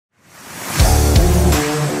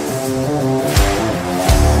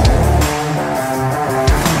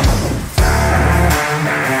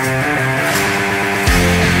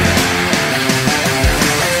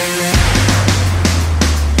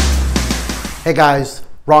Hey guys,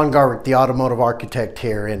 Ron Garverick, the automotive architect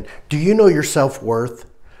here. And do you know your self-worth?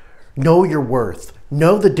 Know your worth.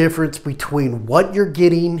 Know the difference between what you're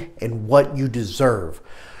getting and what you deserve.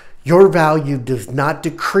 Your value does not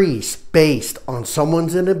decrease based on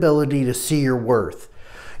someone's inability to see your worth.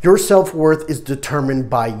 Your self-worth is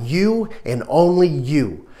determined by you and only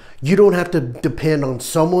you. You don't have to depend on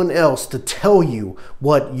someone else to tell you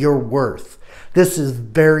what you're worth. This is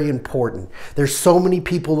very important. There's so many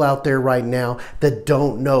people out there right now that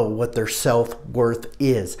don't know what their self-worth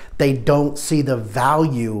is. They don't see the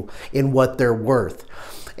value in what they're worth.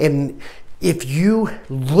 And if you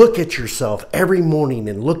look at yourself every morning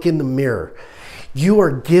and look in the mirror, you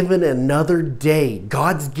are given another day.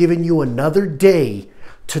 God's given you another day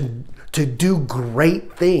to do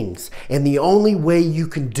great things. And the only way you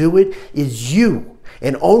can do it is you.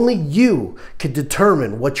 And only you can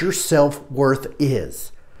determine what your self-worth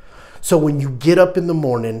is. So when you get up in the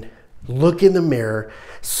morning, look in the mirror,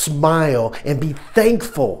 smile, and be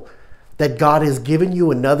thankful that God has given you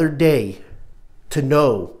another day to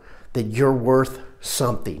know that you're worth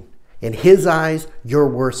something. In His eyes, you're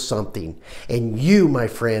worth something. And you, my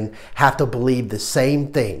friend, have to believe the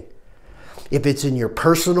same thing. If it's in your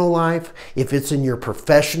personal life, if it's in your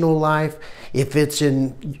professional life, if it's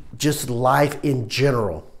in just life in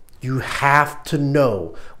general, you have to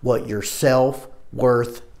know what your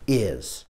self-worth is.